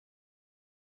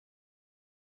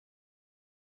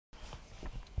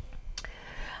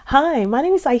Hi, my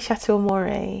name is Ayisat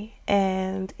Emore,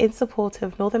 and in support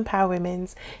of Northern Power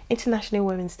Women's International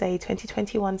Women's Day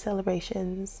 2021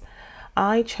 celebrations,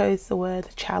 I chose the word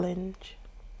challenge.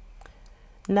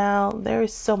 Now, there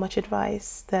is so much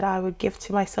advice that I would give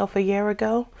to myself a year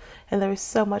ago, and there is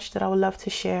so much that I would love to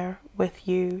share with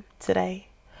you today.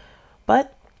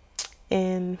 But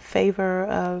in favor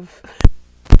of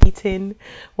repeating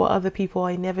what other people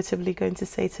are inevitably going to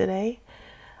say today,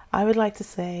 I would like to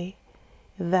say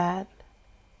that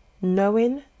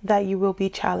knowing that you will be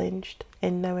challenged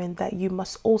and knowing that you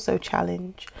must also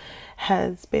challenge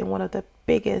has been one of the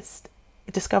biggest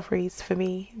discoveries for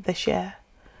me this year.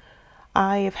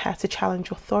 I have had to challenge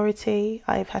authority.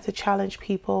 I have had to challenge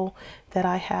people that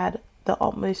I had the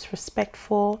utmost respect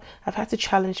for. I've had to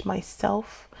challenge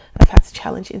myself. I've had to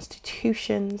challenge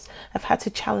institutions. I've had to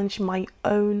challenge my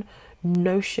own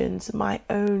notions, my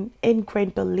own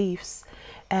ingrained beliefs.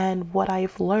 And what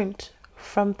I've learned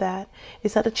from that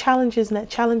is that challenging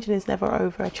is never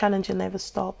over. Challenging never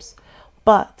stops.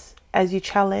 But as you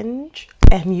challenge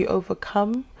and you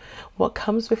overcome what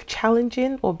comes with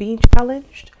challenging or being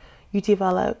challenged, you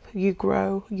develop, you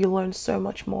grow, you learn so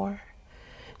much more.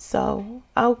 So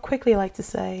I'll quickly like to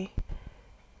say,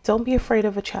 don't be afraid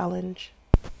of a challenge.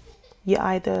 You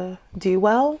either do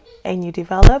well and you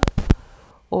develop,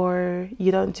 or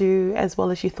you don't do as well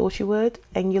as you thought you would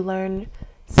and you learn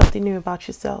something new about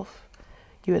yourself.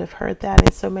 You would have heard that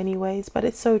in so many ways, but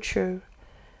it's so true.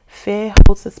 Fear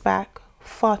holds us back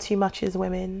far too much as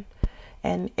women.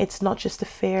 And it's not just the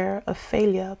fear of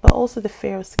failure, but also the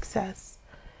fear of success.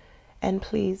 And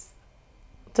please,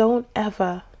 don't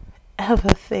ever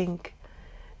think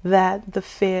that the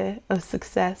fear of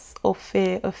success or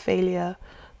fear of failure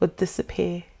would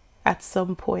disappear at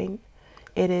some point.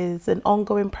 It is an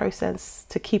ongoing process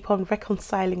to keep on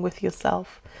reconciling with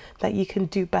yourself that you can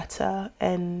do better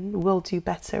and will do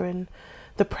better, and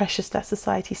the pressures that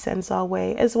society sends our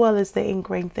way, as well as the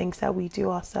ingrained things that we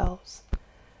do ourselves.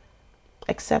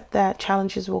 Accept that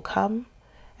challenges will come.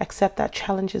 Accept that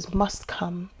challenges must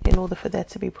come in order for there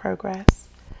to be progress.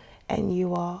 And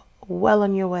you are well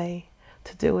on your way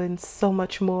to doing so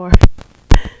much more,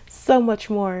 so much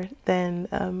more than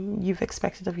you've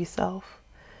expected of yourself.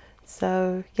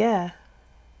 So yeah,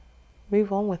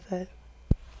 move on with it.